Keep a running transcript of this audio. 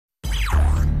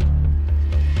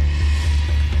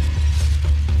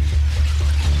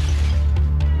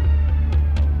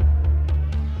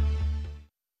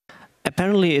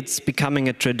Apparently, it's becoming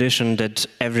a tradition that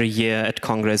every year at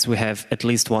Congress we have at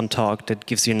least one talk that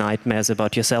gives you nightmares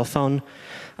about your cell phone.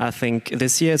 I think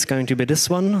this year it's going to be this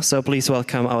one, so please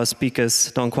welcome our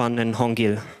speakers, Dongkwan and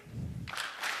Hongil.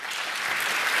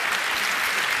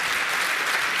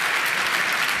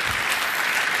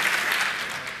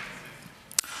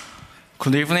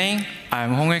 Good evening,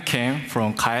 I'm Hongil Kim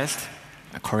from KAIST,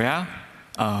 Korea.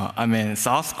 I'm in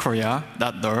South Korea,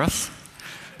 not North.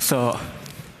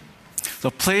 So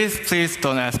please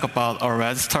don't ask about our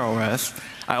register OS.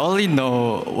 I only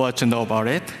know what you know about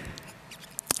it.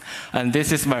 And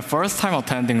this is my first time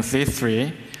attending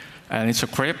C3, and it's a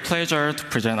great pleasure to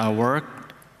present our work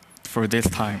for this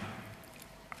time.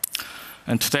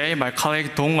 And today, my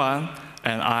colleague Dongkwan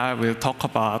and I will talk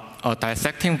about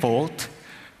dissecting VoLTE,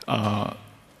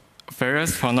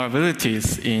 various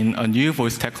vulnerabilities in a new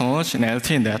voice technology in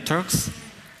LTE networks,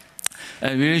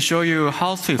 and we will show you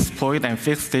how to exploit and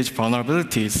fix these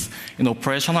vulnerabilities in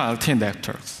operational LTE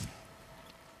networks.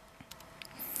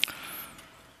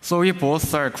 So we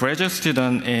both are graduate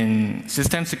students in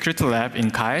System Security Lab in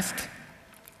KAIST.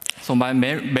 So my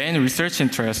main research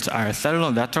interests are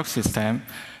cellular network system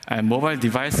and mobile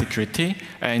device security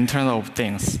and Internet of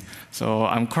Things. So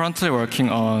I'm currently working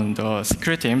on the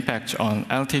security impact on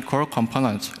LTE core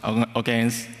components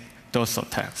against those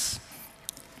attacks.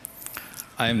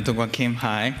 I'm Dongkwan Kim.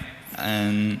 Hi,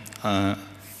 and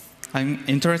I'm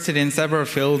interested in several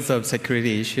fields of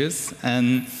security issues.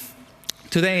 And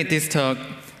today,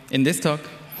 in this talk,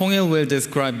 Hongil will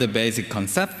describe the basic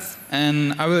concepts,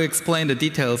 and I will explain the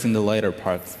details in the later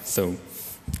parts. So,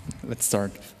 let's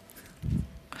start.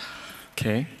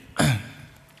 Okay.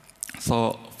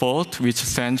 So VoLTE, which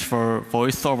stands for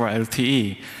Voice over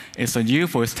LTE, is a new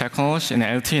voice technology in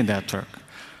LTE network.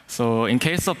 So in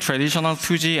case of traditional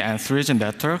 2G and 3G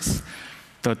networks,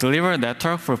 the delivery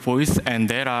network for voice and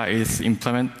data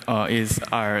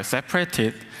are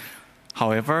separated.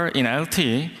 However, in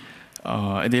LTE,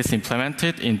 it is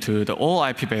implemented into the all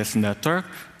IP-based network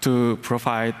to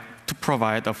provide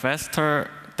a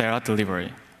faster data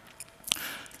delivery.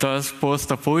 Thus, both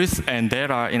the voice and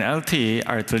data in LTE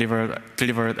are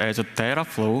delivered as a data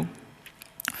flow.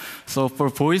 So for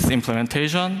voice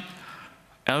implementation,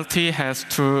 LTE has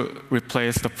to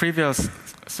replace the previous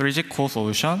 3G core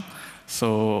solution.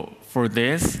 So for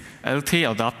this, LTE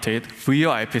adopted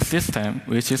VoIP system,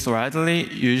 which is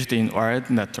widely used in wired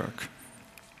network.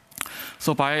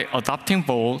 So by adopting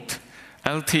VoLTE,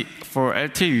 for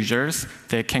LTE users,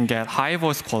 they can get high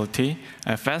voice quality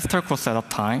and faster core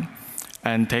setup time,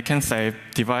 and they can save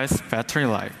device battery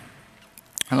life.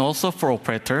 And also for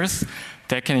operators,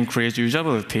 they can increase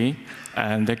usability,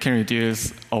 and they can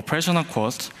reduce operational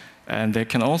costs, and they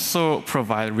can also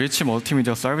provide rich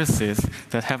multimedia services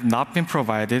that have not been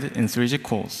provided in 3G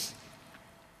cores.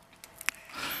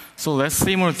 So let's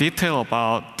see more detail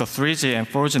about the 3G and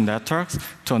 4G networks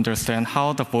to understand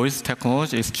how the voice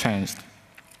technology is changed.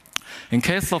 In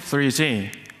case of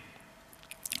 3G,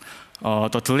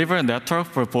 the delivery network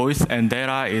for voice and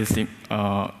data is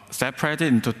separated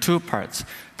into two parts,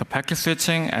 the packet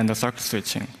switching and the circuit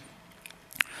switching.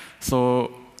 So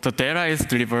the data is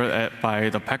delivered by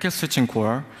the packet switching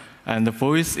core, and the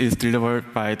voice is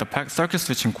delivered by the circuit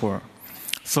switching core.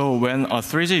 So when a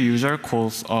 3G user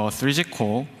calls a 3G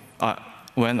call,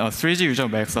 when a 3G user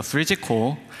makes a 3G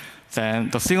call, then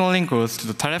the signaling goes to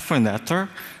the telephone network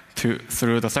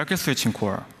through the circuit switching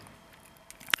core.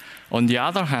 On the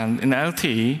other hand, in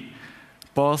LTE,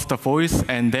 both the voice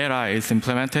and data is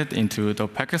implemented into the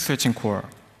packet switching core.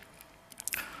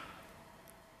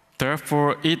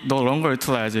 Therefore, it no longer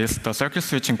utilizes the circuit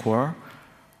switching core.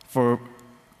 For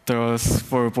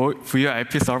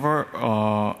VoIP server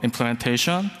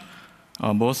implementation,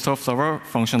 most of server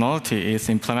functionality is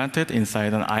implemented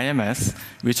inside an IMS,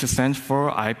 which stands for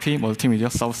IP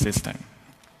Multimedia Subsystem.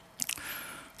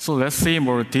 So let's see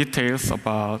more details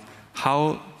about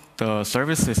how the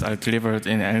services are delivered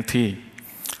in LTE.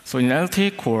 So in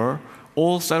LTE core,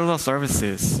 all cellular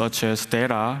services such as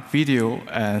data, video,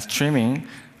 and streaming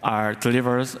are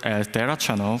delivered as data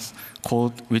channels,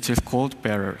 which is called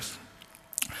bearers.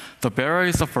 The bearer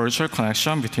is a virtual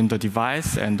connection between the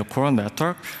device and the core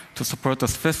network to support the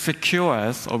specific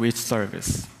QoS of each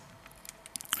service.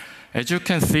 As you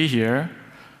can see here,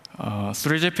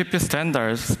 3GPP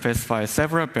standards specify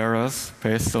several bearers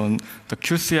based on the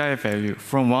QCI value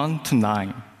from 1 to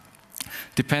 9,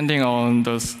 depending on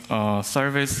the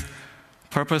service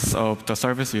purpose of the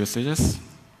service usages.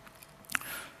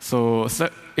 So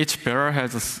each bearer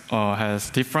has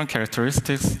different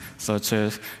characteristics, such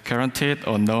as guaranteed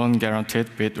or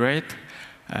non-guaranteed bit rate,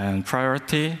 and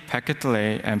priority, packet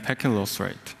delay, and packet loss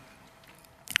rate.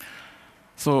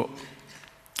 So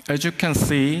as you can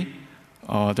see,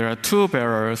 there are two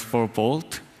barriers for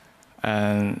VoLTE,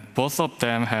 and both of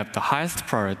them have the highest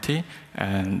priority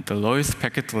and the lowest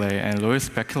packet delay and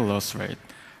lowest packet loss rate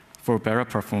for better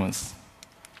performance.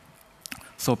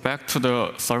 So back to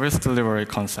the service delivery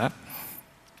concept.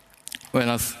 When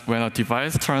a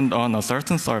device turned on a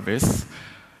certain service,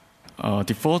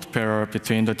 default barrier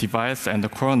between the device and the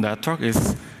core network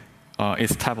is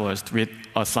established with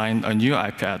assigned a new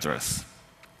IP address.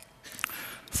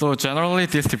 So generally,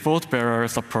 this default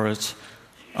barriers approach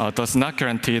does not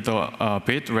guarantee the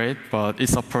bit rate, but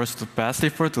it's approach to best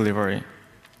effort delivery.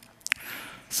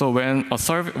 So when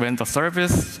the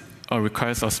service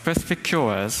requires a specific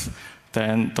QoS,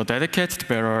 then the dedicated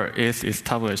barrier is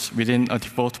established within a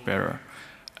default barrier.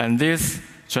 And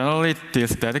generally,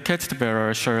 this dedicated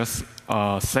barrier shares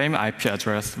same IP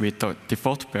address with the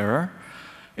default barrier.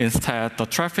 Instead, the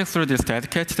traffic through this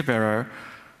dedicated barrier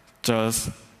just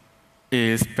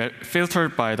is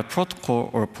filtered by the protocol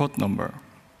or port number.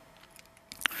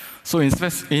 So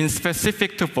in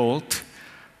specific to VoLTE,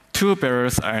 two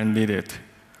barriers are needed.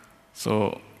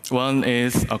 So one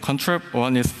is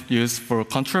used for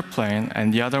control plane,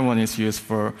 and the other one is used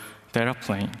for data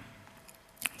plane.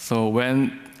 So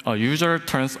when a user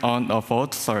turns on a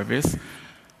VoLTE service,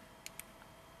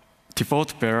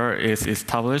 default barrier is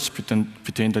established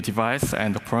between the device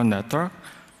and the core network.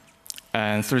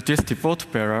 And through this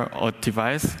default barrier, a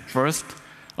device first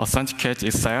authenticates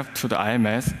itself to the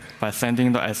IMS by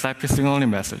sending the SIP signaling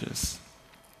messages.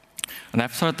 And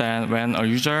after that, when a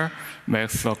user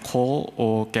makes a call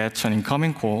or gets an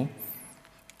incoming call,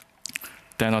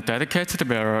 then a dedicated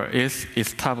barrier is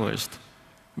established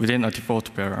within a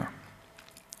default barrier.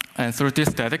 And through this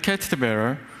dedicated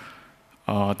barrier,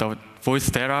 the voice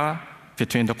data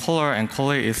between the caller and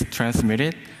callee is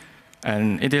transmitted,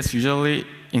 and it is usually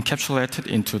encapsulated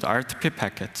into the RTP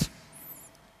packet.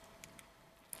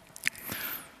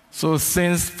 So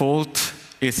since VoLTE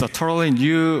is a totally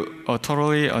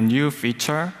new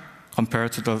feature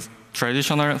compared to the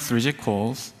traditional 3G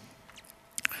calls,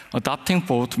 adopting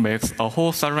VoLTE makes a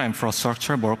whole cellular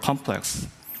infrastructure more complex.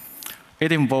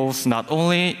 It involves not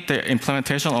only the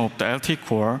implementation of the LTE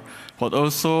core, but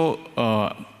also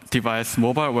device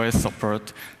mobile OS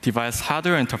support, device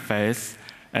hardware interface,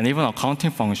 and even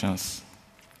accounting functions.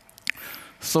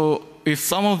 So if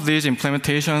some of these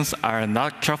implementations are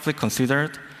not carefully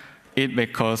considered, it may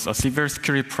cause severe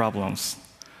security problems.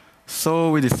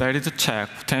 So we decided to check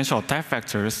potential attack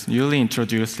factors newly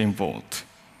introduced in VoLTE.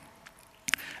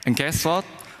 And guess what?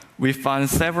 We found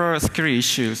several security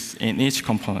issues in each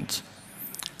component.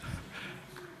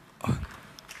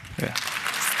 Yeah.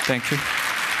 Thank you.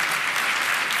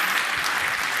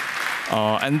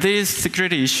 And these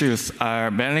security issues are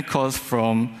mainly caused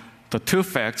from the two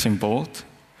facts in VoLTE.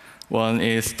 One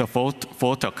is the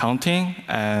VoLTE accounting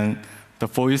and the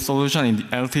voice solution in the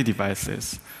LTE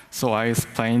devices. So I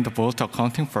explain the VoLTE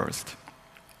accounting first.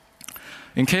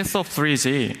 In case of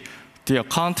 3G, the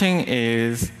accounting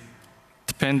is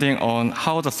depending on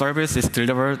how the service is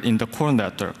delivered in the core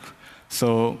network.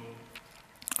 So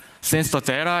since the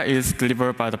data is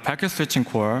delivered by the packet switching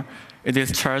core, it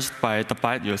is charged by the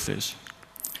byte usage.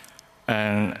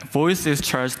 And voice is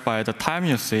charged by the time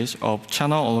usage of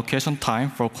channel allocation time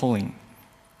for calling.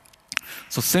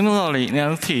 So similarly, in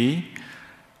LTE,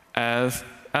 as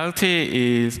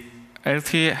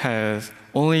LTE has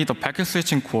only the packet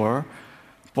switching core,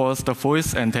 but the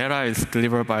voice and data is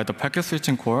delivered by the packet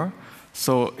switching core,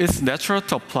 so it's natural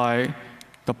to apply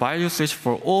the byte usage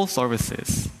for all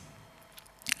services.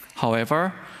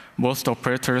 However, most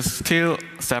operators still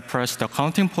separate the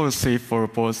accounting policy for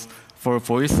both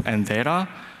voice and data.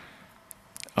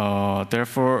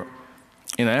 Therefore,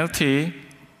 in LTE,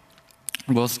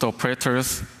 most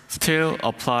operators still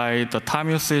apply the time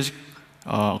usage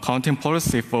accounting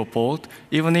policy for VoLTE,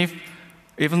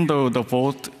 even though the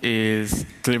VoLTE is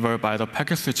delivered by the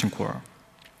packet switching core.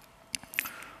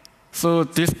 So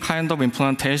this kind of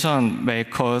implementation may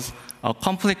cause a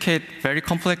very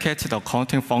complicated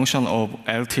accounting function of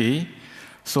LTE.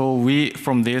 So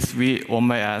from this, one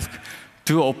may ask,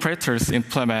 do operators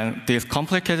implement this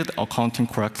complicated accounting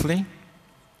correctly?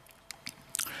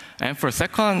 And for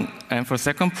second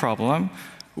problem,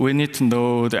 we need to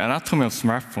know the anatomy of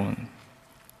smartphone.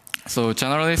 So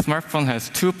generally, smartphone has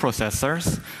two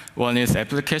processors. One is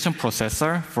application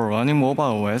processor for running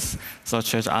mobile OS,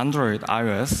 such as Android,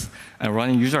 iOS, and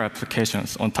running user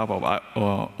applications on top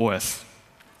of OS.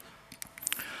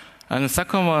 And the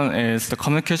second one is the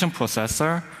communication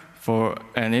processor,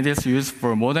 and it is used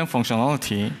for modem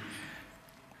functionality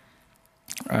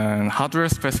and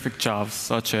hardware-specific jobs,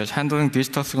 such as handling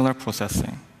digital signal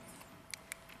processing.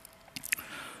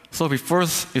 So before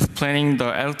explaining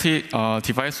the LTE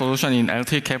device solution in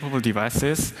LTE-capable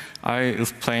devices, I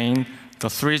explain the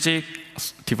 3G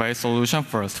device solution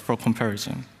first for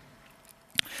comparison.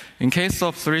 In case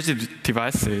of 3G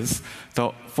devices,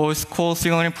 the voice call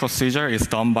signaling procedure is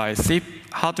done by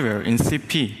hardware in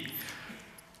CP.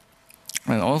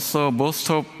 And also,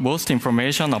 most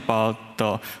information about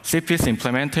the CP's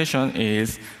implementation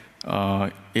is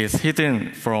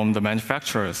hidden from the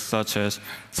manufacturers, such as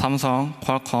Samsung,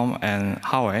 Qualcomm, and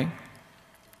Huawei.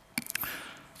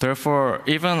 Therefore,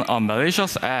 even a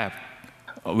malicious app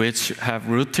which have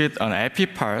rooted an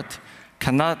AP part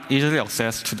cannot easily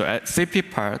access to the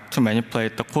CP part to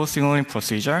manipulate the call signaling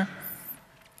procedure.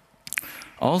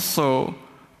 Also,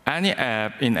 any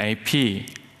app in AP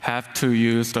have to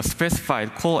use the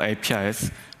specified call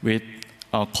APIs with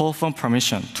a call phone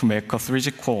permission to make a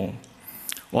 3G call.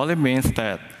 What it means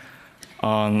that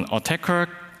an attacker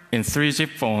in 3G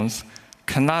phones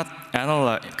cannot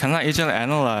easily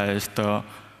analyze the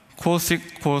call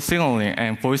signaling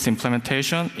and voice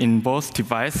implementation in both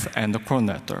device and the core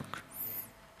network.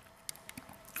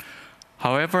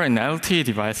 However, in LTE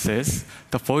devices,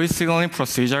 the voice signaling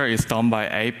procedure is done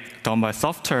by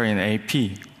software in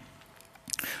AP,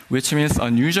 which means a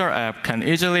user app can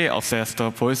easily access the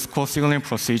voice call signaling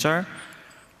procedure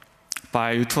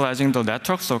by utilizing the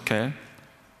network socket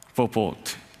for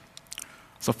VoLTE.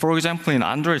 So for example, in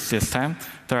Android system,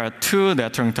 there are two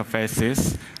network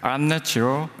interfaces, ARMNet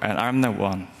 0 and ARMNet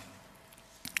 1.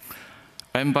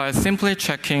 And by simply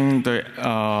checking the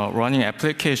running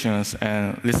applications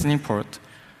and listening port,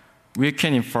 we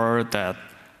can infer that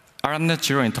ARMNet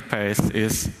 0 interface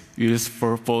is used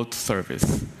for VoLTE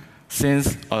service,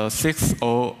 since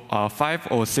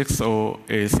 5060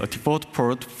 is a default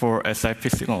port for SIP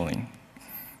signaling.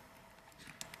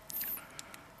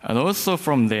 And also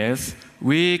from this,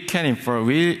 we can infer,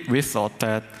 we thought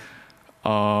that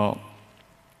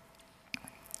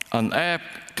an app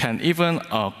can even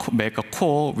make a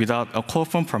call without a call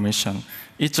phone permission.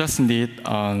 It just needs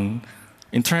an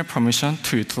internet permission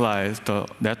to utilize the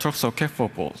network socket for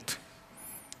VoLTE.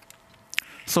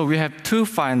 So we have two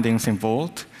findings in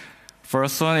VoLTE.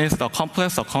 First one is the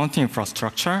complex accounting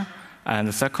infrastructure, and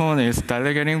the second one is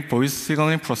delegating voice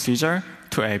signaling procedure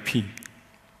to AP.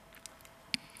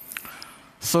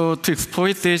 So to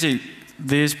exploit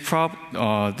these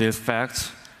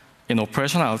facts in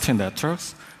operational LTE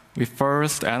networks, we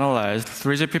first analyzed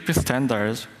 3GPP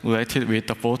standards related with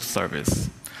the VoLTE service.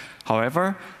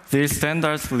 However, these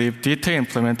standards leave detailed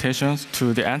implementations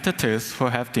to the entities who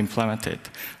have to implement it,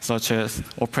 such as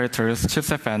operators,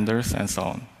 chipset vendors, and so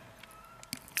on.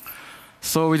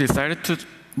 So we decided to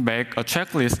make a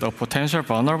checklist of potential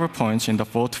vulnerable points in the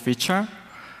VoLTE feature,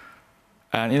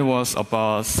 and it was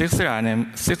about 60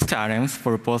 items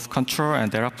for both control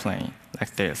and data plane,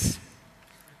 like this.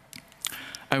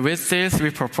 And with this,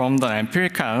 we performed an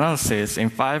empirical analysis in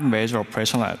 5 major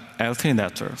operational LTE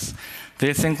networks.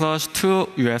 This includes 2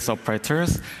 US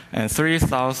operators and 3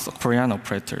 South Korean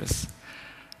operators.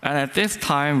 And at this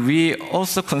time, we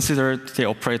also considered the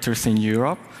operators in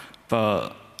Europe,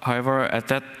 but however, at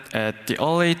the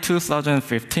early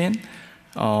 2015,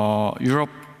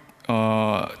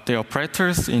 the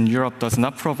operators in Europe does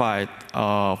not provide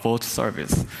VoLTE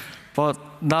service. But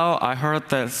now I heard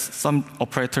that some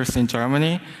operators in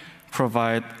Germany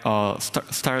provide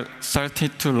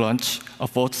started to launch a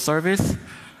VoLTE service.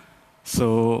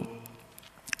 So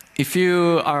if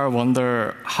you are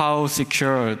wonder how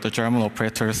secure the German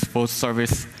operators' VoLTE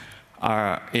service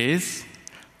is,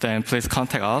 then please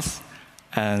contact us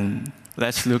and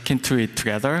let's look into it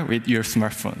together with your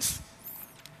smartphones.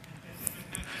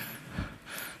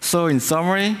 So in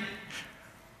summary,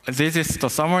 this is the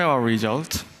summary of our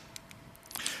result.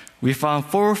 We found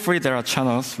 4 free data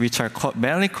channels which are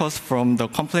mainly caused from the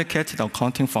complicated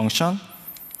accounting function,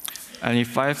 and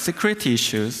 5 security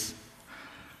issues.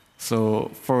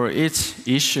 So for each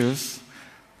issues,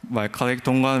 my colleague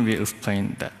Dongkwan will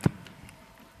explain that.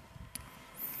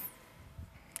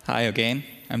 Hi again,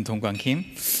 I'm Dongkwan Kim.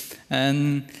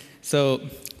 And so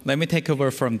let me take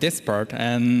over from this part.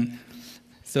 And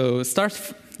so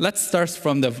let's start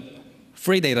from the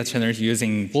free data channels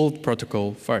using VoLTE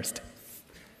protocol first.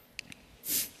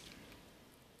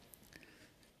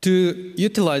 To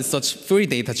utilize such free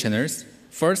data channels,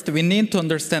 first we need to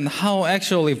understand how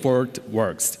actually VoLTE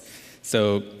works.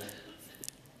 So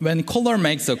when caller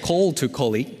makes a call to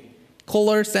colleague,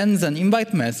 caller sends an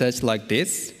invite message like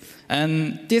this,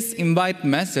 and this invite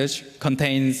message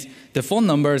contains the phone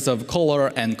numbers of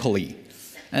caller and colleague.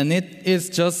 And it is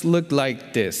just look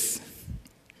like this.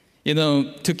 You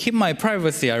know, to keep my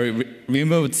privacy, I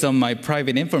removed some of my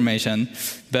private information,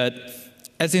 but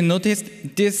as you noticed,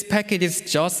 this packet is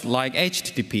just like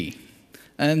HTTP.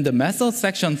 And the method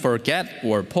section for get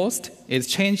or post is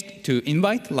changed to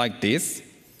invite like this.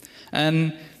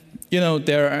 And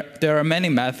there are many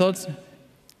methods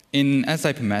in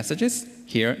SIP messages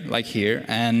here, like here,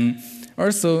 and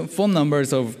also phone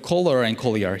numbers of caller and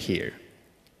callee are here.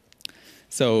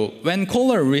 So when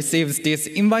caller receives this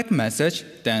invite message,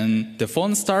 then the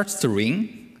phone starts to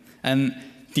ring. And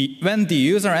when the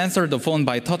user answers the phone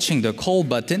by touching the call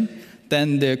button,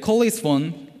 then the callee's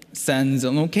phone sends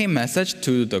an OK message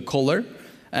to the caller,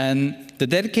 and the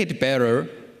dedicated bearer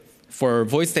for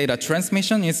voice data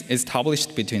transmission is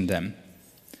established between them.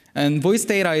 And voice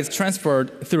data is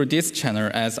transferred through this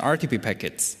channel as RTP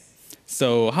packets.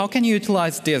 So how can you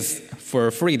utilize this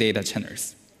for free data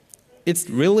channels? It's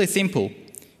really simple.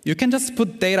 You can just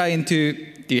put data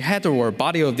into the header or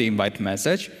body of the invite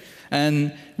message,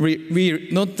 and we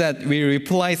note that we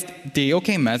replaced the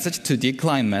OK message to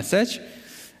decline message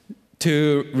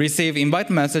to receive invite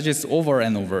messages over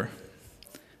and over.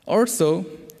 Also,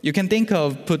 you can think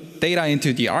of put data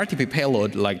into the RTP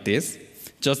payload like this,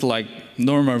 just like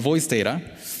normal voice data.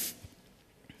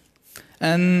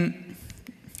 And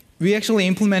we actually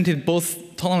implemented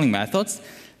both tunneling methods,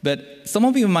 but some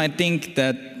of you might think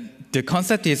that the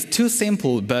concept is too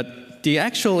simple, but the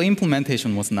actual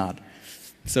implementation was not.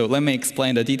 So let me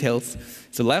explain the details.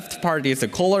 The left part is the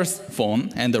caller's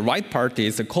phone, and the right part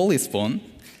is the callee's phone.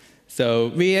 So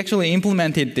we actually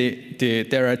implemented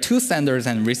there are two senders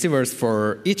and receivers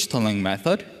for each tunneling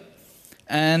method.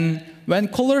 And when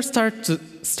caller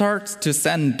starts to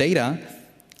send data,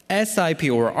 SIP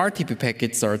or RTP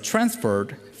packets are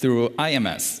transferred through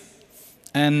IMS.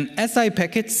 And SI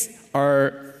packets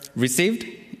are received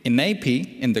in AP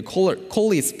in the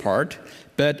callee's part,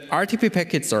 but RTP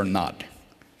packets are not.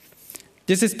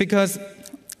 This is because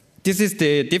this is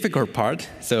the difficult part.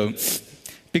 So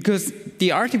because the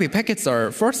RTP packets are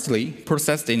firstly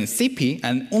processed in CP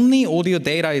and only audio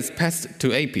data is passed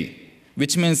to AP,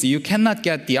 which means you cannot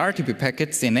get the RTP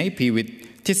packets in AP with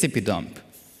TCP dump.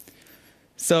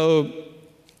 So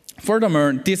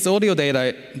furthermore, this audio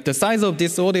data, the size of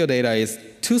this audio data is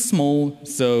too small,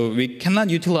 so we cannot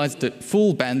utilize the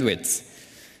full bandwidth.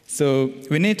 So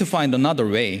we need to find another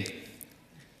way.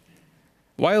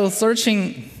 While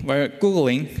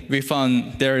Googling, we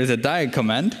found there is a diag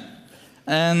command.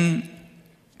 And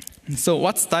so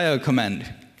what's diag command?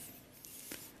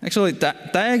 Actually,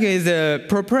 diag is a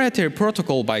proprietary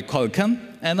protocol by Qualcomm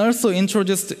and also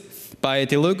introduced by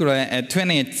Delugre at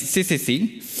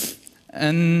 28CCC.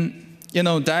 And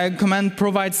diag command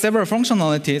provides several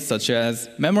functionalities such as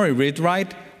memory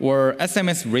read-write or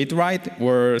SMS read-write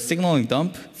or signaling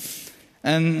dump.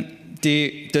 And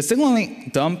the signaling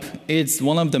dump is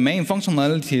one of the main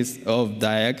functionalities of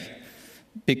diag,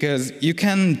 because you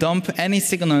can dump any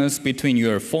signals between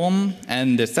your phone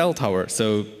and the cell tower.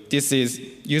 So this is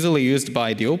usually used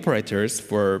by the operators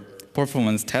for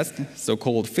performance test,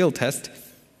 so-called field test.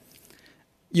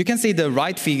 You can see the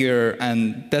right figure,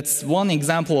 and that's one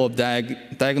example of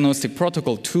diagnostic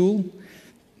protocol tool.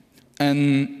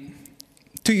 And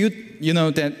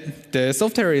that the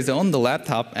software is on the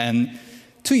laptop, and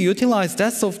to utilize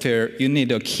that software, you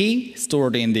need a key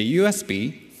stored in the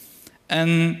USB.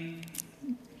 And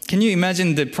can you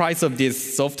imagine the price of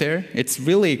this software? It's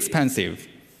really expensive.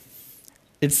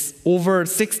 It's over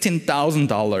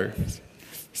 $16,000.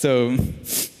 So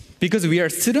because we are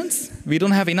students, we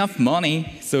don't have enough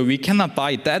money, so we cannot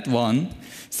buy that one.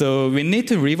 So we need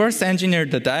to reverse engineer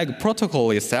the diag protocol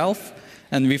itself,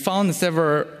 and we found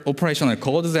several operational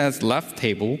codes as left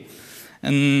table.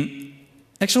 And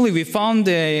actually, we found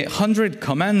 100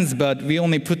 commands, but we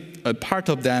only put a part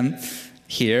of them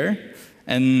here.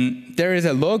 And there is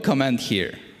a log command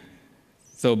here.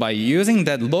 So by using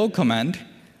that log command,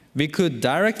 we could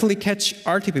directly catch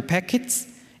RTP packets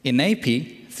in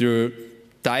AP through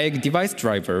diag device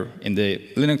driver in the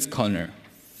Linux kernel.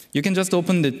 You can just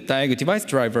open the diag device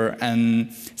driver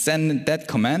and send that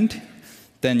command.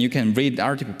 Then you can read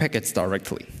RTP packets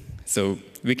directly. So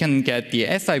we can get the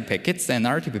SI packets and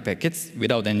RTP packets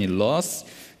without any loss.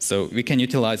 So we can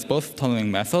utilize both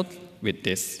tunneling method with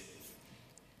this.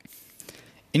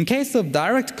 In case of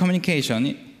direct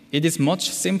communication, it is much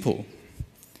simple.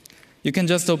 You can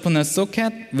just open a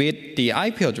socket with the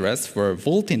IP address for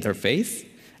VoLTE interface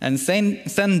and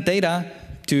send data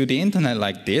to the internet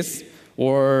like this,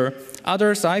 or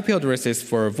others IP addresses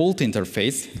for VoLTE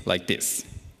interface like this.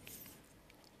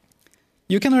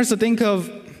 You can also think of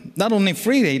not only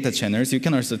free data channels, you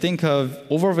can also think of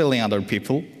overwhelming other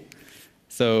people.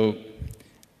 So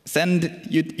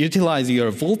utilize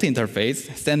your VoLTE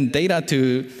interface, send data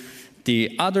to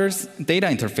the other's data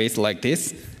interface like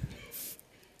this.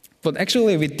 But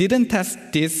actually, we didn't test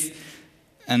this,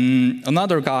 and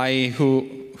another guy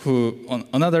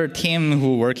another team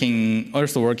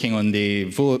also working on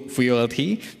the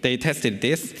VoLTE, they tested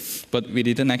this, but we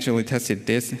didn't actually test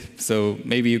this. So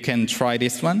maybe you can try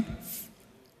this one.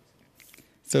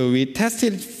 So we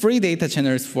tested 3 data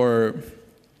channels for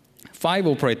 5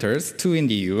 operators, 2 in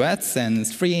the US and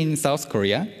 3 in South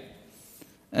Korea.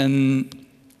 And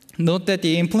note that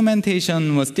the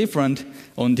implementation was different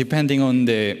depending on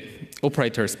the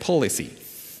operator's policy.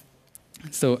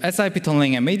 So SIP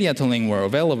tunneling and media tunneling were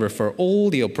available for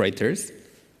all the operators,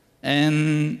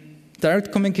 and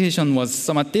direct communication was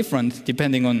somewhat different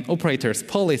depending on operator's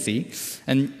policy.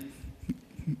 And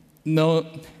note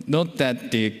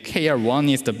that the KR1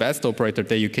 is the best operator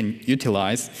that you can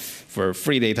utilize for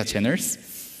 3 data channels.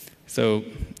 So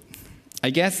I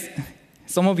guess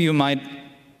some of you might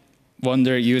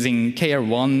wonder using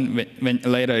KR1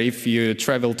 later if you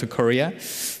travel to Korea.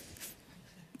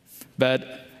 But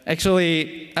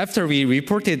actually, after we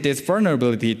reported this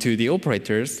vulnerability to the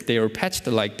operators, they were patched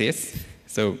like this.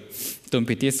 So don't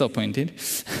be disappointed.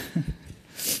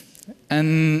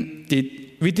 And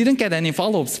we didn't get any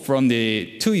follow-ups from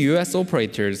the 2 US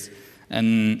operators.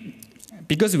 And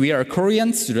because we are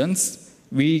Korean students,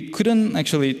 we couldn't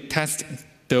actually test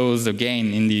those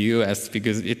again in the US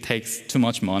because it takes too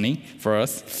much money for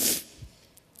us.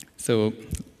 So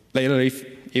later,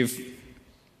 if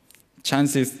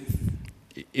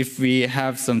we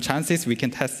have some chances, we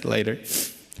can test later.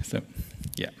 So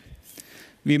yeah.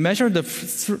 We measured the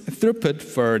throughput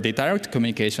for the direct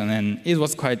communication, and it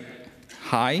was quite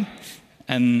high.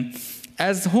 And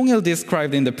as Hongil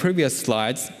described in the previous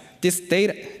slides,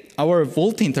 our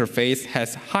VoLTE interface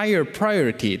has higher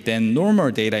priority than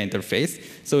normal data interface,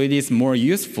 so it is more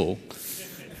useful.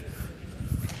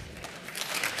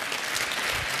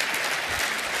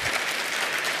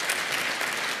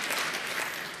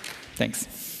 Thanks.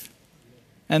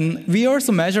 And we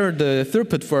also measured the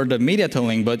throughput for the media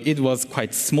tunneling, but it was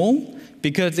quite small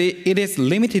because it is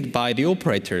limited by the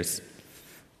operators.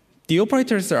 The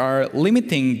operators are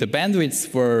limiting the bandwidth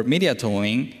for media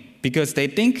tunneling because they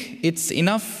think it's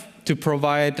enough to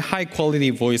provide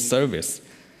high-quality voice service.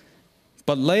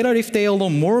 But later, if they allow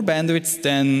more bandwidth,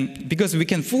 then because we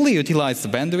can fully utilize the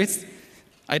bandwidth,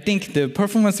 I think the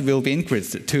performance will be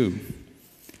increased too.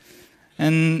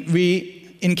 And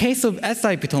in case of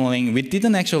SIP tunneling, we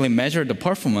didn't actually measure the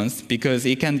performance because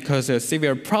it can cause a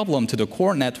severe problem to the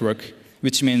core network,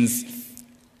 which means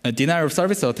a denial of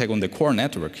service attack on the core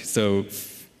network. So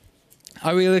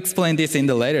I will explain this in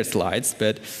the later slides,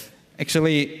 but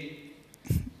actually,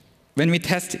 when we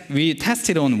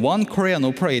tested on 1 Korean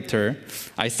operator,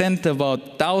 I sent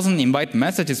about 1,000 invite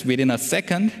messages within a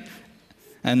second,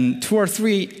 and 2 or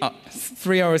 3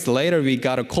 hours later, we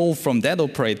got a call from that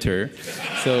operator.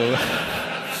 So.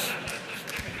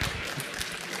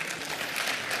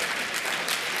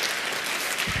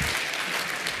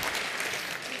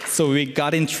 So we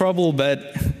got in trouble,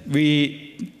 but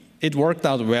it worked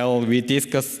out well. We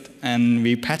discussed and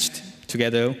we patched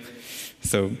together,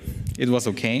 so it was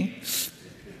okay.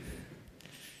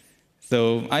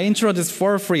 So I introduced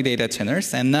 4 free data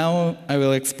channels, and now I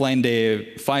will explain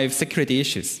the 5 security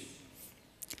issues.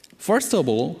 First of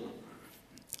all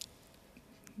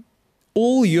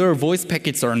your voice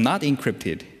packets are not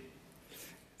encrypted.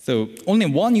 So only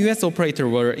 1 US operator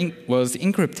was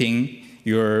encrypting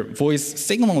your voice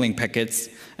signaling packets,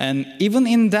 and even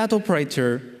in that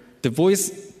operator, the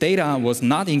voice data was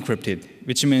not encrypted,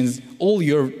 which means all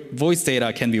your voice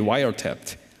data can be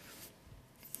wiretapped.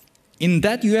 In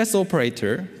that US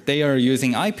operator, they are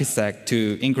using IPsec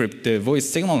to encrypt the voice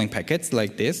signaling packets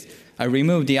like this. I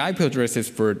removed the IP addresses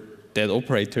for that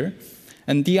operator,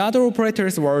 and the other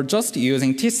operators were just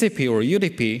using TCP or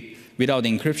UDP without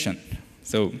encryption.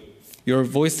 So your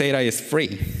voice data is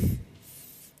free.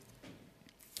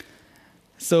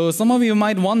 So some of you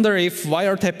might wonder if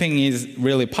wiretapping is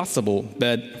really possible,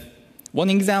 but one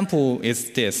example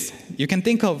is this. You can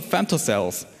think of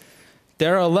femtocells.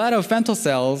 There are a lot of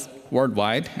femtocells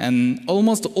worldwide, and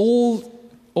almost all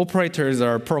operators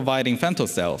are providing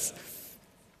femtocells.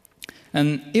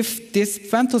 And if this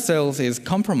femtocell is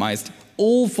compromised,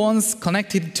 all phones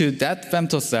connected to that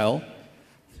femtocell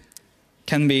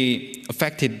can be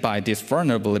affected by this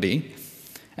vulnerability.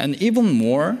 And even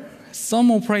more,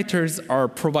 some operators are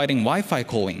providing Wi-Fi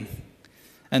calling.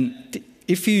 And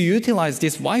if you utilize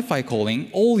this Wi-Fi calling,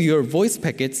 all your voice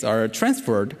packets are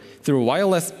transferred through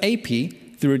wireless AP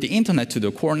through the internet to the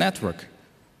core network.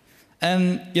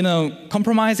 And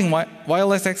compromising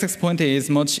wireless access point is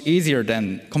much easier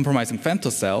than compromising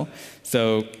femtocell.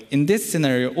 So in this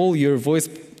scenario, all your voice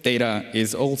data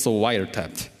is also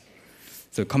wiretapped.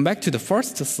 So come back to the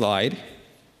first slide.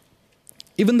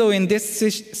 Even though in this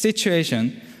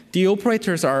situation, the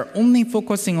operators are only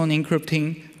focusing on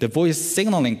encrypting the voice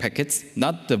signaling packets,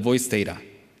 not the voice data.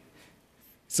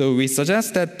 So we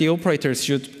suggest that the operators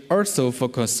should also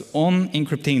focus on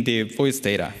encrypting the voice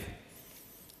data.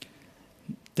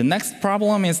 The next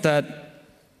problem is that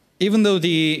even though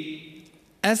the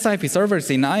SIP servers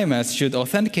in IMS should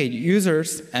authenticate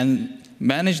users and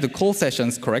manage the call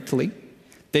sessions correctly,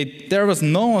 there was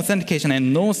no authentication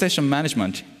and no session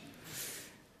management.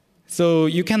 So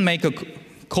you can make a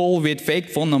call with fake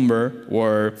phone number,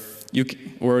 or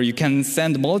you can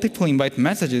send multiple invite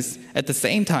messages at the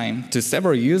same time to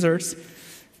several users.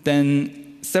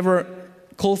 Then several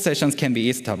call sessions can be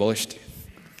established.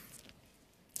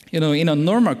 In a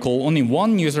normal call, only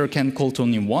one user can call to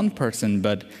only one person,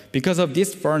 but because of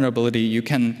this vulnerability, you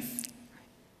can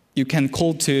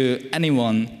call to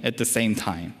anyone at the same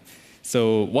time.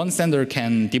 So one sender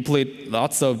can deplete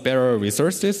lots of better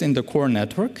resources in the core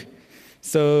network.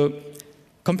 So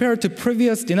compared to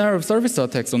previous denial of service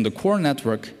attacks on the core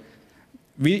network,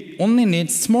 we only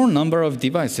need small number of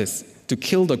devices to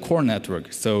kill the core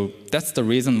network. So that's the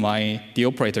reason why the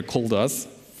operator called us.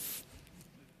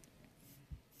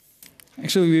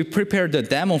 Actually, we prepared the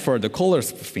demo for the caller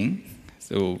spoofing.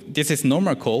 So this is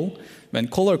normal call. When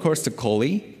caller calls to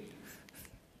callee,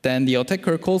 then the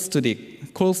attacker calls to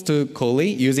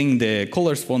callee using the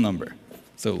caller's phone number.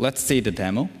 So let's see the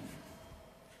demo.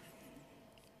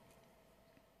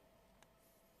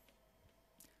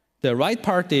 The right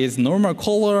part is normal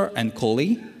caller and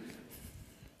callee.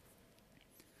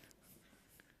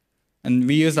 And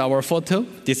we use our photo.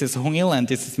 This is Hongil and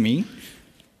this is me.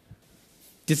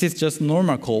 This is just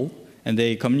normal call, and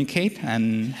they communicate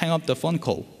and hang up the phone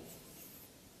call.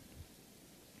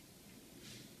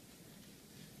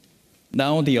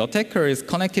 Now the attacker is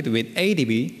connected with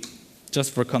ADB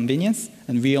just for convenience,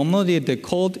 and we uploaded the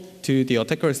code to the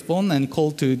attacker's phone and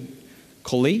called to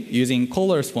callee using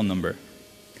caller's phone number.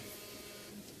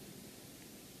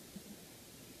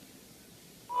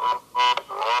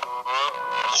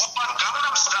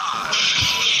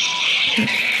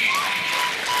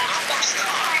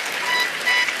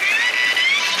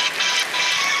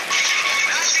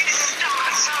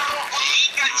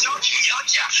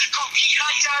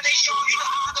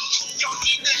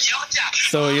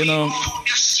 So,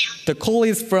 the call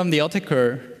is from the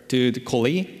attacker to the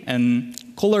callee, and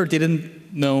caller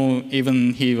didn't know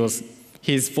even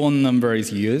his phone number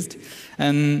is used.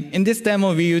 And in this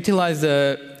demo, we utilize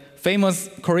a famous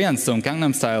Korean song,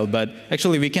 Gangnam Style, but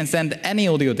actually we can send any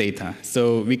audio data.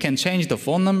 So we can change the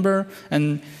phone number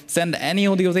and send any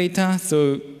audio data.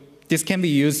 So this can be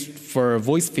used for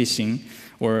voice phishing,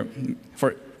 or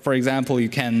for example, you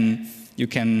can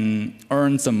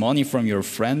earn some money from your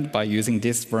friend by using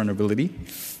this vulnerability.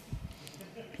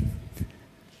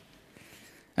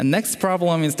 And next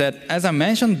problem is that, as I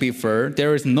mentioned before,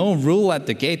 there is no rule at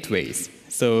the gateways.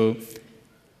 So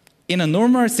in a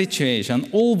normal situation,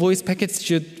 all voice packets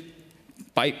should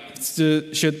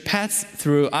pass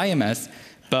through IMS,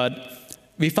 but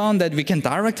we found that we can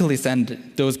directly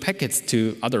send those packets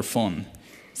to other phone.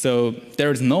 So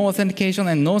there is no authentication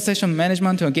and no session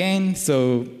management again,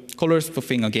 so caller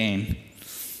spoofing again.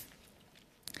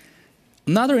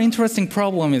 Another interesting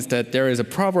problem is that there is a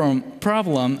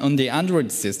problem on the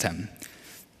Android system.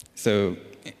 So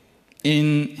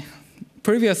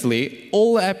previously,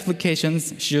 all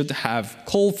applications should have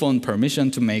call phone permission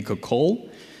to make a call,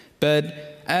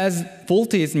 but as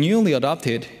VoLTE is newly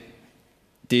adopted,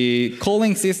 the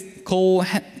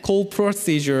call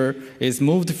procedure is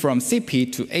moved from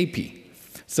CP to AP.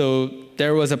 So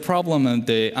there was a problem on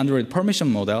the Android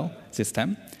permission model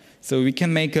system. So we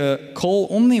can make a call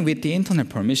only with the internet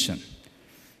permission.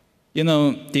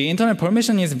 The internet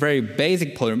permission is very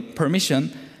basic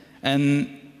permission, and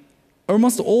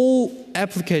almost all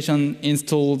application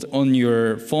installed on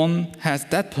your phone has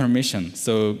that permission.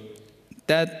 So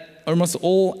that almost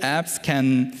all apps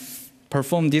can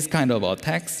perform this kind of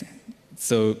attacks.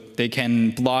 So they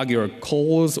can block your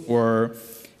calls or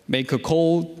make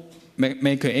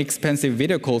expensive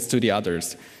video calls to the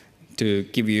others to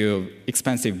give you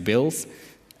expensive bills.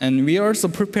 And we also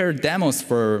prepared demos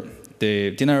for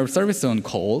the denial of service zone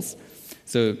calls.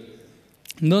 So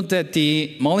note that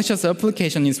the malicious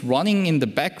application is running in the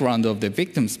background of the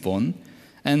victim's phone,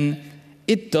 and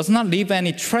it does not leave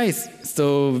any trace,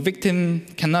 so victim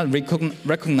cannot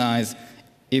recognize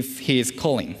if he is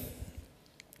calling.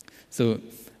 So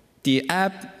the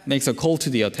app makes a call to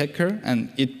the attacker,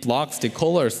 and it blocks the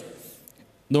caller's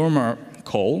normal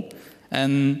call.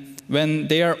 And when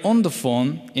they are on the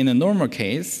phone, in a normal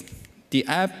case, the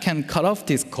app can cut off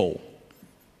this call.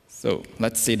 So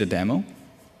let's see the demo.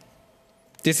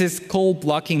 This is call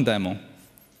blocking demo.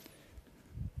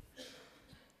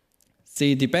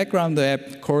 See, the background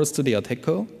app calls to the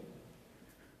attacker.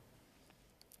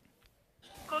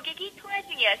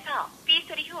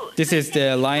 This is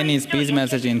the line is busy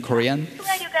message in Korean.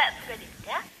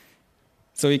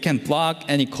 So you can block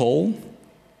any call.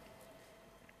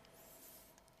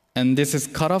 And this is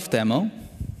cutoff demo.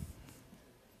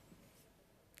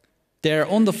 They're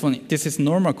on the phone. This is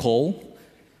normal call.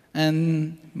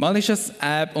 And malicious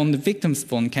app on the victim's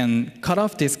phone can cut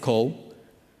off this call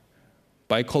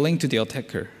by calling to the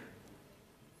attacker.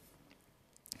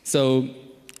 So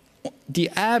the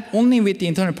app only with the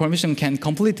internal permission can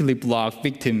completely block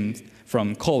victims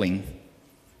from calling.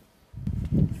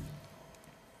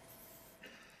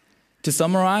 To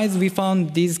summarize, we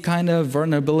found these kind of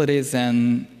vulnerabilities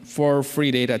and 4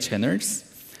 free data channels.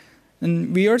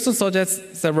 And we also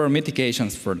suggest several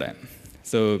mitigations for them.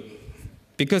 So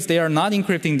because they are not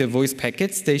encrypting the voice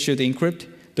packets, they should encrypt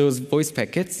those voice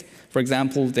packets. For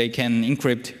example, they can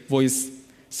encrypt voice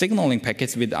signaling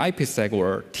packets with IPsec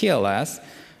or TLS,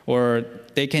 or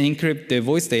they can encrypt the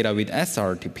voice data with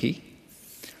SRTP.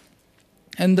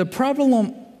 And the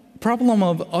problem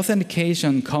of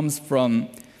authentication comes from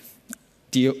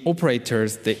the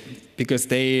operators, because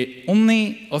they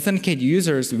only authenticate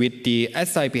users with the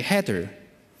SIP header.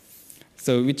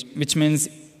 So which means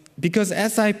because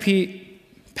SIP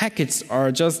packets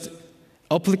are just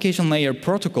application layer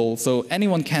protocol, so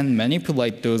anyone can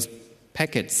manipulate those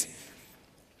packets.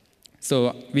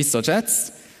 So we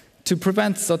suggest to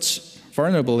prevent such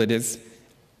vulnerabilities,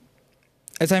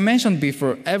 as I mentioned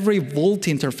before, every VoLTE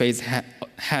interface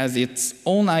has its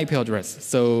own IP address.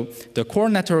 So the core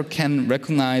network can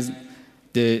recognize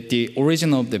the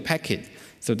origin of the packet.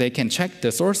 So they can check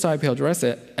the source IP address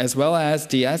as well as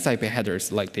the SIP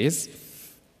headers like this.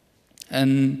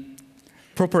 And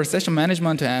proper session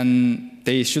management, and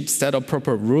they should set up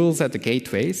proper rules at the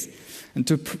gateways. And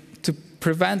to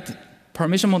prevent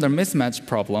permission model mismatch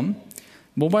problem,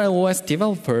 mobile OS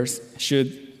developers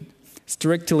should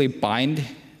strictly bind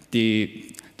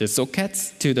the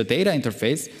sockets to the data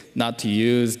interface, not to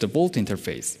use the VoLTE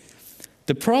interface.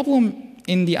 The problem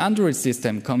in the Android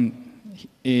system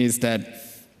is that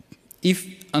if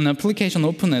an application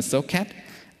opens a socket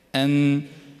and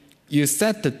you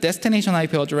set the destination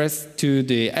IP address to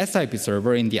the SIP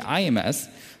server in the IMS,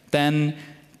 then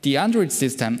the Android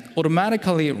system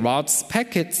automatically routes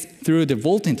packets through the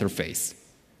VoLTE interface.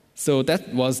 So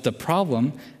that was the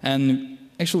problem. And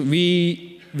actually,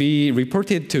 we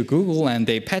reported to Google, and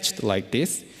they patched like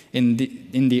this in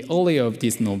the early of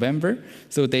this November.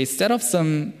 So they set up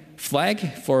some flag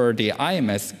for the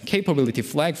IMS, capability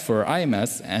flag for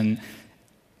IMS,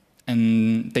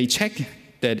 and they check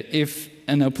that if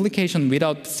an application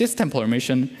without system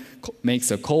permission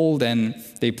makes a call, then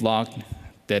they block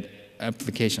that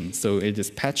application. So it is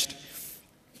patched.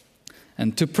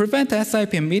 And to prevent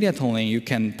SIP and media tunneling, you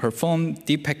can perform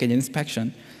deep packet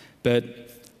inspection. But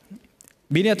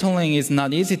media tunneling is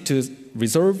not easy to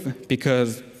resolve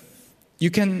because you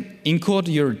can encode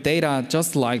your data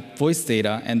just like voice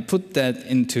data and put that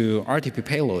into RTP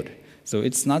payload. So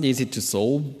it's not easy to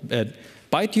solve. But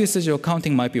byte usage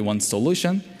accounting might be one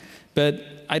solution.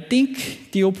 But I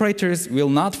think the operators will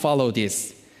not follow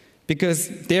this because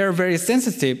they are very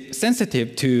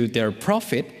sensitive to their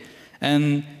profit.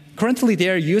 And currently, they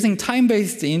are using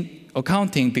time-based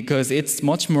accounting because it's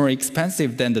much more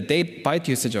expensive than the byte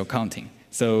usage accounting.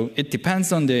 So it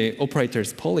depends on the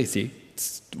operator's policy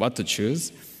what to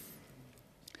choose.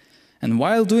 And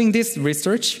while doing this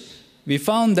research, we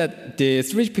found that the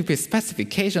 3GPP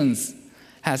specifications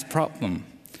has problem.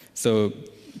 So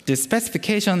the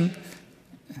specification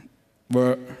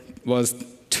was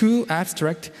too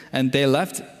abstract, and they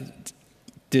left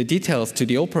the details to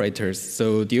the operators.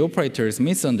 So the operators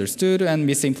misunderstood and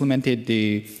misimplemented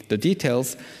the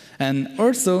details. And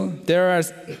also, there are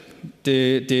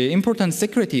the important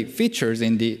security features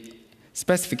in the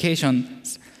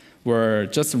specifications were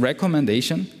just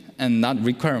recommendation and not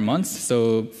requirements.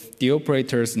 So the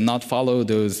operators not follow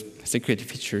those security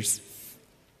features.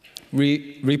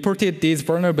 We reported these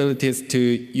vulnerabilities to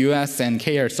US and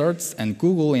KR certs and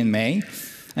Google in May.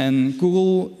 And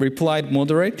Google replied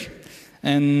moderate.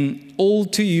 And all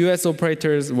 2 US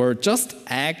operators were just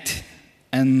act,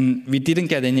 and we didn't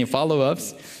get any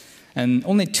follow-ups. And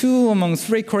only 2 among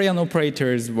 3 Korean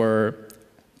operators were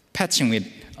patching with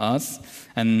us.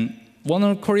 And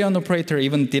one Korean operator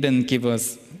even didn't give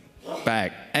us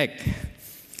back egg.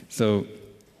 So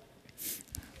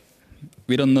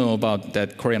we don't know about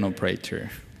that Korean operator,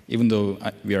 even though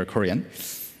we are Korean.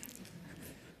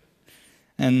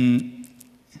 And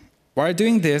while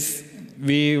doing this,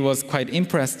 we was quite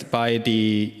impressed by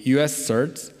the US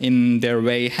certs in their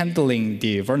way handling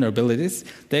the vulnerabilities.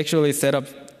 They actually set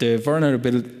up the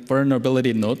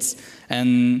vulnerability notes,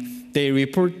 and they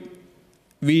report.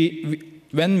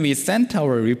 When we sent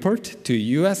our report to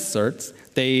US certs,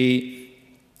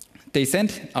 they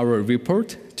sent our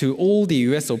report to all the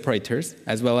US operators,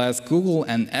 as well as Google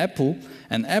and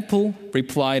Apple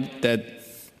replied that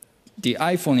the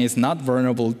iPhone is not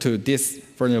vulnerable to this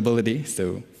vulnerability,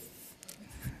 so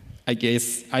I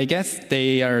guess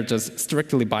they are just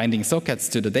strictly binding sockets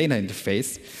to the data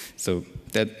interface, so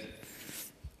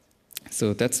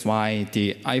that's why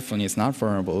the iPhone is not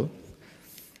vulnerable.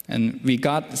 And we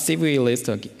got CVE list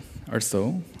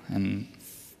also, and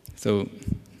so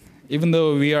even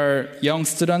though we are young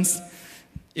students,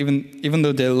 even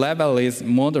though the level is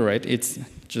moderate, it's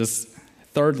just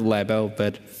third level,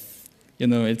 but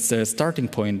it's a starting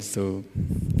point, so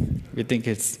we think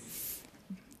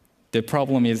the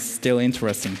problem is still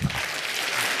interesting.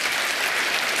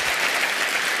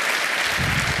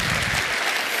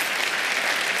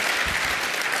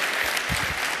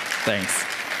 Thanks.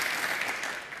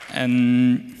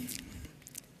 And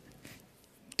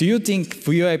do you think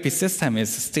VoIP system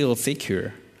is still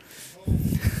secure?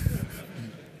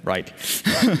 Right.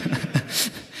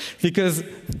 Because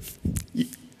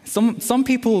some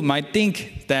people might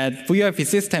think that VoIP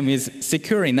system is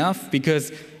secure enough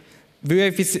because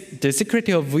the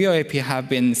security of VoIP have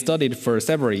been studied for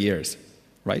several years,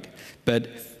 right? But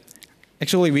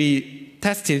actually we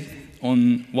tested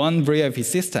on one VoIP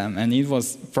system and it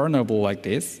was vulnerable like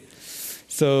this.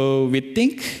 So we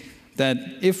think that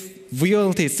if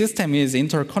VoLTE system is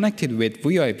interconnected with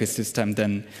VoIP system,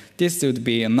 then this would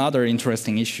be another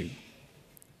interesting issue.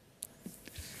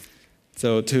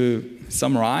 So to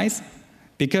summarize,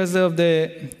 because of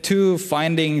the two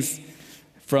findings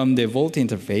from the VoLTE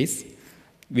interface,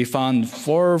 we found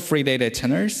 4 free data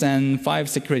channels and 5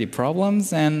 security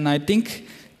problems, and I think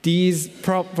these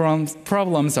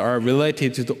problems are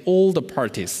related to all the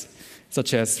parties,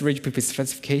 such as 3GPP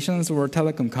specifications or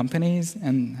telecom companies,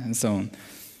 and so on.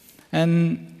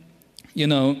 And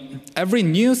every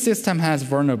new system has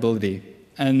vulnerability,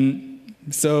 and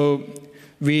so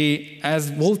as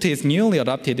VoLTE is newly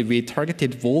adopted, we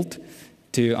targeted VoLTE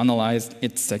to analyze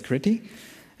its security.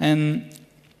 And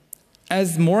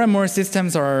as more and more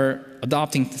systems are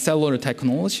adopting cellular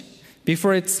technology,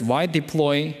 before its wide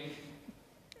deploy,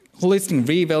 holistic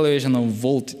re-evaluation of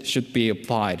VoLTE should be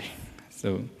applied.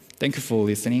 So thank you for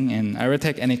listening, and I will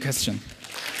take any question.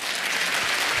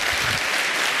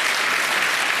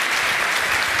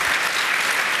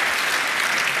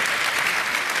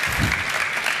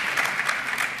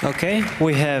 Okay,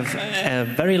 we have a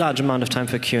very large amount of time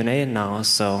for Q&A now,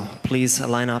 so please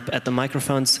line up at the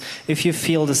microphones. If you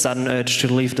feel the sudden urge to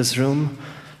leave this room,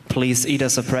 please either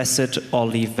suppress it or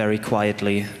leave very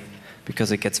quietly,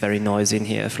 because it gets very noisy in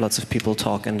here if lots of people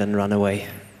talk and then run away.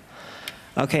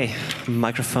 Okay,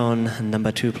 microphone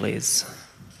number 2, please.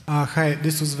 Hi,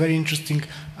 this was very interesting.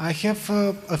 I have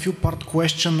a few-part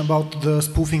question about the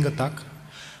spoofing attack.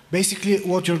 Basically,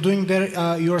 what you're doing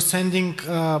there, you're sending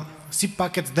zip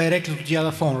packets directly to the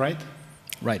other phone, right?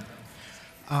 Right.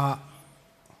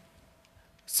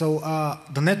 So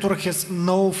the network has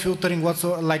no filtering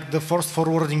whatsoever, like the force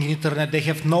forwarding internet, they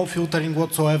have no filtering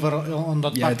whatsoever on that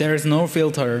packet? Yeah, there is no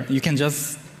filter. You can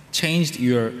just change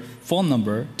your phone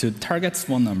number to target's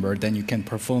phone number, then you can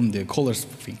perform the caller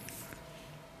spoofing.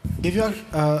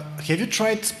 Have you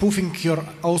tried spoofing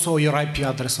also your IP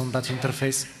address on that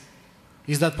interface?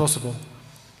 Is that possible?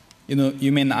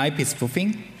 You mean IP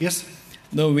spoofing? Yes.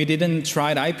 No, we didn't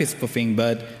try IP spoofing,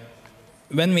 but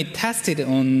when we tested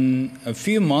on a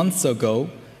few months ago,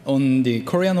 on the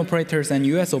Korean operators and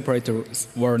US operators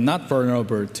were not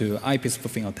vulnerable to IP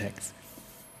spoofing attacks.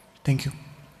 Thank you.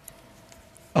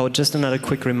 Oh, just another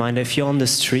quick reminder, if you're on the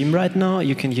stream right now,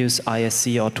 you can use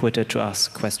ISC or Twitter to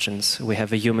ask questions. We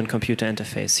have a human-computer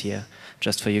interface here,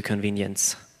 just for your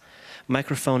convenience.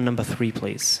 Microphone number 3,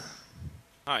 please.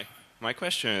 Hi. My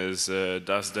question is,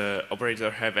 does the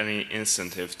operator have any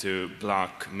incentive to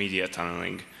block media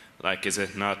tunneling? Like, is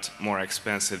it not more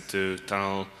expensive to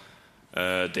tunnel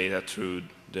data through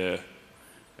the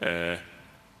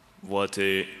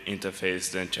VoLTE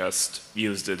interface than just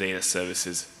use the data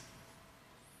services?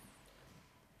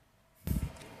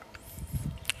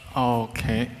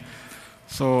 Okay.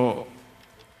 So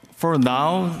for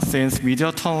now, since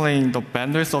media tunneling, the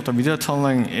bandwidth of the media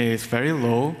tunneling is very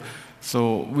low,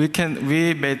 so we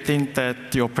may think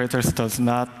that the operators does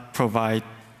not provide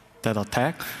that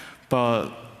attack,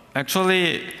 but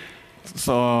actually,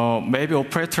 so maybe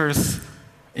operators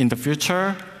in the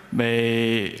future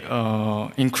may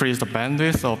increase the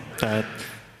bandwidth of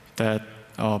that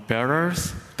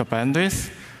barriers, the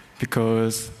bandwidth,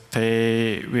 because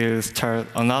they will start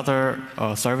another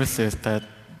services that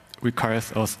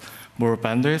requires us more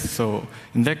bandwidth. So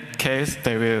in that case,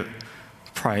 they will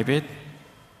private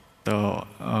the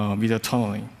media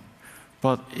tunneling.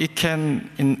 But it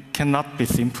cannot be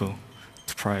simple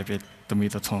to private the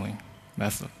media tunneling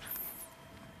method.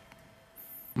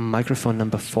 Microphone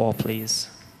number 4, please.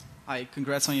 Hi,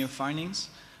 congrats on your findings.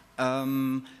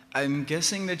 I'm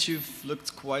guessing that you've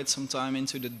looked quite some time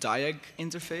into the DIAG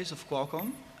interface of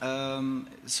Qualcomm.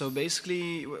 So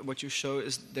basically, what you show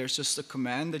is there's just a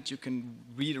command that you can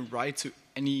read and write to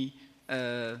any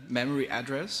memory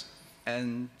address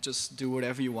and just do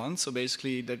whatever you want. So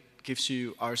basically, that gives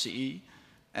you RCE.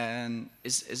 And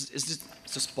is this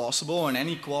just possible on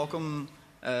any Qualcomm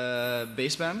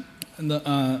baseband?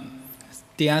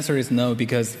 The answer is no,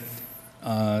 because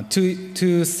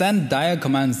to send DIAG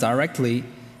commands directly,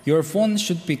 your phone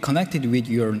should be connected with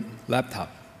your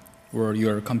laptop or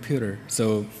your computer.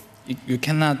 So you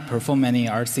cannot perform any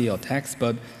RC attacks.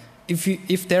 But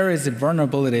if there is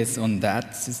vulnerabilities on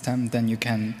that system, then you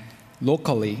can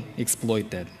locally exploit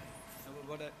that.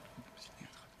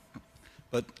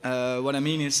 But what I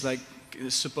mean is, like,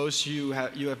 suppose you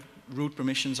have root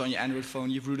permissions on your Android phone,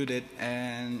 you've rooted it,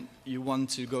 and you want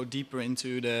to go deeper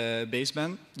into the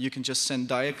baseband, you can just send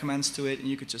DIAG commands to it, and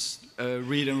you could just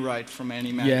read and write from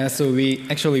any memory. Yeah, so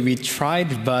we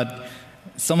tried, but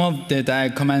some of the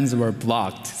DIAG commands were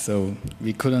blocked, so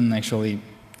we couldn't actually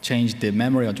change the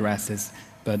memory addresses.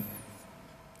 But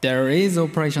there is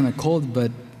operational code,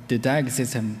 but the DIAG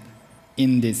system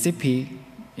in the CP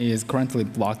is currently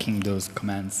blocking those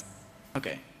commands.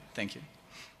 Okay, thank you.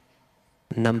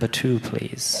 Number 2,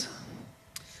 please.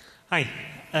 Hi.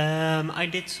 I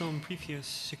did some previous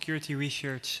security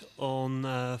research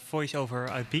on voice over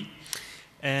IP,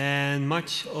 and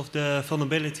much of the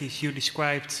vulnerabilities you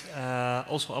described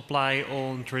also apply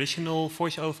on traditional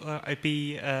voice over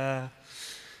IP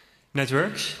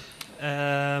networks.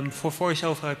 For voice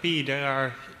over IP, there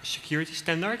are security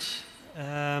standards.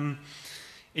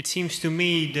 It seems to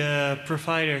me the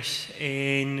providers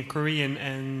in Korean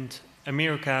and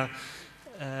America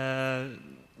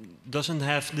doesn't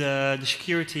have the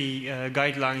security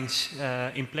guidelines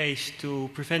in place to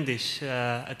prevent these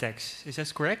attacks. Is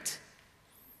that correct?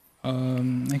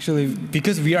 Actually,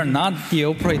 because we are not the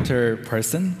operator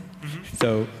person,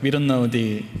 so we don't know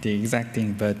the exact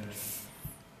thing, but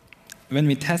when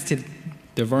we tested,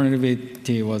 the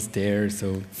vulnerability was there,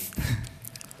 so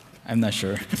I'm not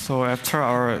sure. So after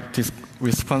our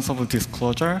responsible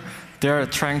disclosure, they are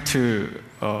trying to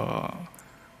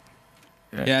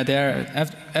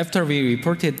after we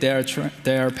reported,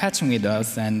 they are patching with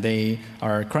us, and they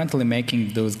are currently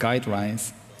making those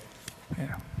guidelines.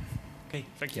 Yeah. Okay,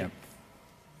 thank you.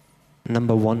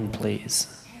 Number 1,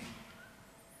 please.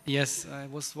 Yes, I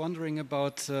was wondering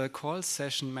about call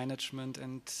session management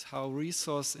and how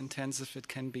resource intensive it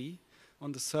can be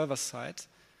on the server side.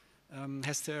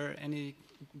 Has there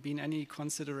been any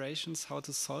considerations how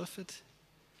to solve it?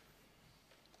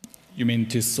 You mean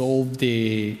to solve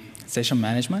the session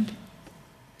management?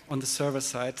 On the server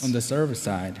side. On the server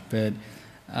side, but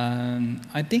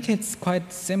I think it's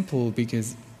quite simple,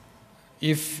 because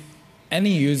if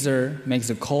any user makes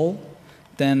a call,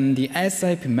 then the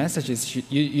SIP messages,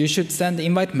 you should send the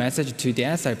invite message to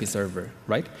the SIP server,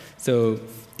 right? So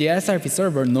the SIP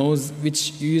server knows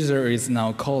which user is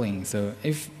now calling. So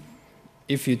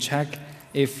if you check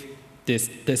if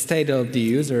the state of the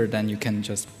user, then you can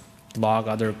just log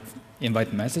other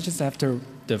invite messages after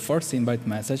the first invite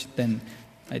message, then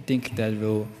I think that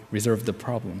will resolve the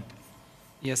problem.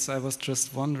 Yes, I was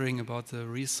just wondering about the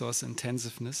resource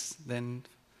intensiveness. Then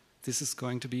this is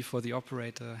going to be for the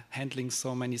operator handling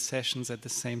so many sessions at the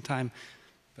same time.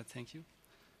 But thank you.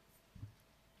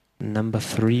 Number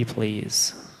 3,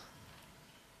 please.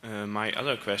 My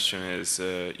other question is,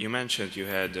 you mentioned you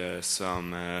had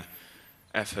some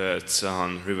efforts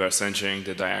on reverse engineering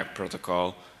the DIAG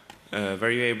protocol.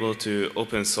 Were you able to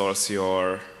open source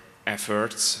your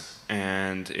efforts?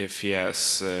 And if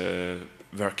yes,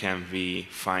 where can we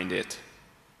find it?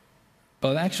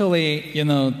 But actually,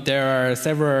 there are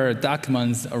several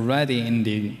documents already in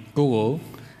the Google.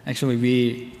 Actually,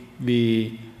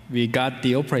 we got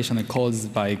the operational codes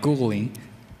by Googling.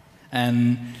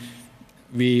 And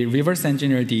we reverse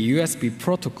engineer the USB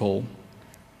protocol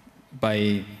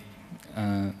by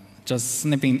just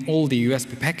snipping all the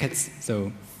USB packets.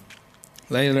 So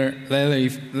later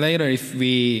if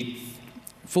we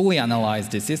fully analyze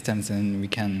the systems, and we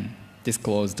can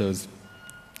disclose those.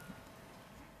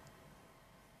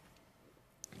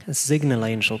 Signal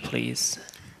Angel, please.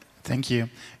 Thank you.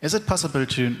 Is it possible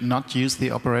to not use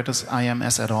the operator's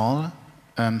IMS at all?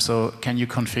 So can you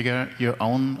configure your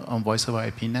own voice over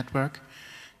IP network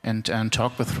and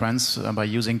talk with friends by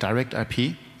using direct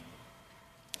IP?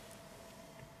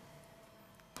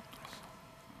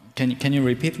 Can you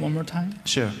repeat one more time?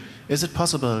 Sure. Is it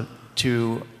possible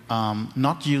to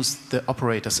not use the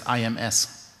operator's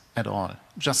IMS at all?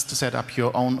 Just to set up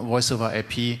your own voice over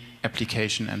IP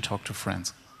application and talk to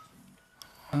friends?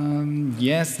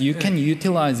 Yes, you can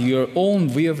utilize your own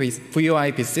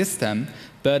VoIP system,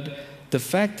 but the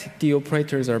fact the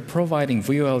operators are providing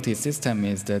VoLTE system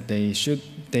is that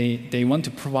they want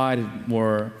to provide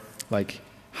more like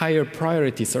higher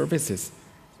priority services.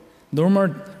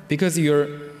 Because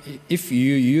if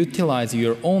you utilize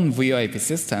your own VoIP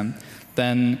system,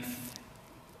 then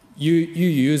you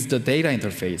use the data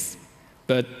interface.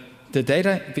 But the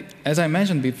data, as I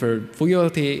mentioned before,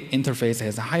 VoLTE interface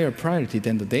has a higher priority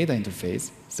than the data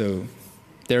interface. So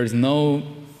there is no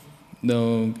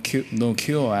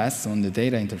QoS on the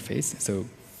data interface. So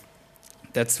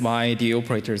that's why the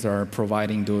operators are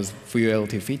providing those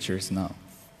VoLTE features now.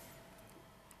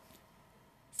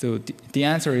 So the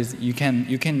answer is you can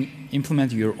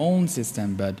implement your own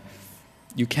system, but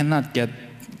you cannot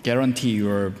guarantee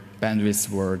your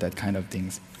bandwidth or that kind of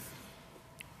things.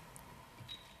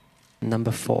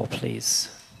 Number 4, please.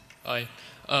 Hi.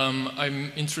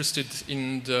 I'm interested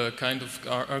in the kind of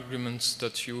arguments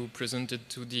that you presented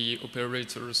to the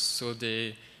operators so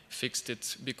they fixed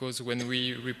it. Because when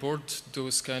we report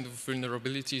those kind of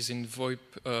vulnerabilities in VoIP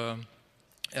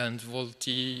and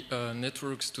VoLTE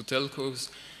networks to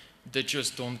telcos, they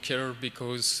just don't care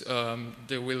because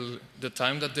the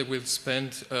time that they will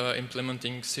spend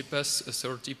implementing CPaaS,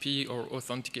 SRTP, or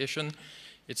authentication,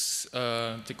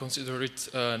 they consider it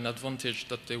an advantage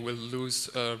that they will lose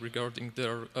regarding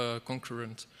their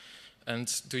concurrent.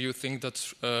 And do you think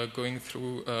that going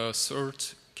through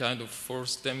CERT kind of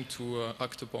forced them to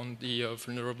act upon the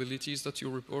vulnerabilities that you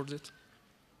reported?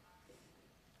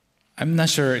 I'm not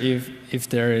sure if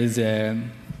there is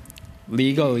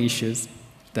legal issues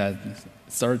that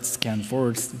CERTs can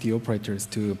force the operators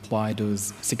to apply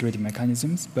those security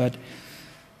mechanisms, but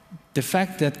the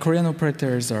fact that Korean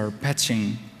operators are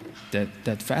patching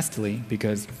that fastly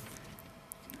because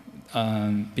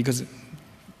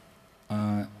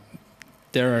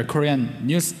there are Korean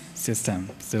news system,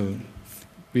 so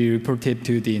we reported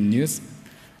to the news,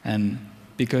 and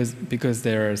because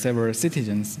there are several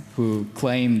citizens who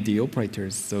claim the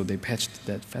operators, so they patched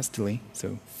that fastly.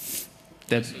 So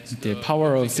that the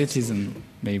power of citizen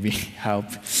maybe help.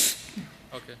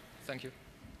 Okay, thank you.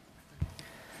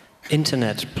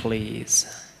 Internet, please.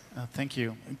 Thank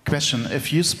you. Question: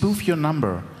 if you spoof your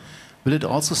number, will it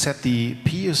also set the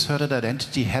p-asserted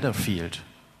identity header field,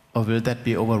 or will that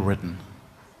be overwritten?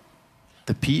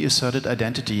 The p-asserted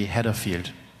identity header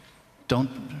field. Don't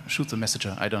shoot the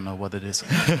messenger. I don't know what it is.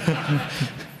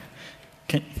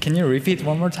 Can you repeat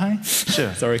one more time?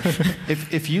 Sure. Sorry.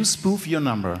 If you spoof your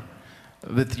number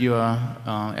with your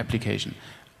application,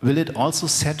 will it also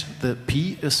set the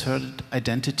p-asserted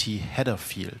identity header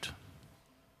field?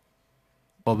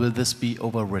 Or will this be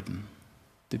overwritten?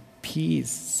 The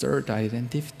p-assert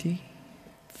identity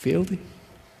field?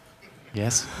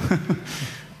 Yes.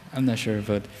 I'm not sure,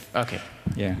 but okay.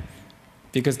 Yeah.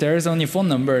 Because there is only phone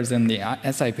numbers in the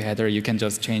SIP header, you can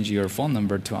just change your phone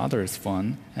number to others'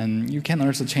 phone, and you can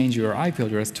also change your IP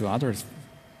address to others.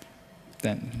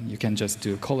 Then you can just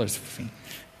do caller spoofing.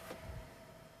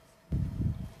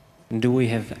 Do we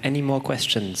have any more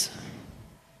questions?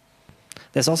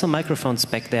 There's also microphones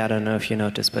back there. I don't know if you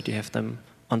noticed, but you have them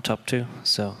on top too.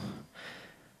 So,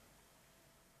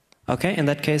 okay, in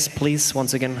that case, please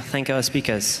once again thank our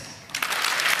speakers.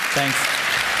 Thanks.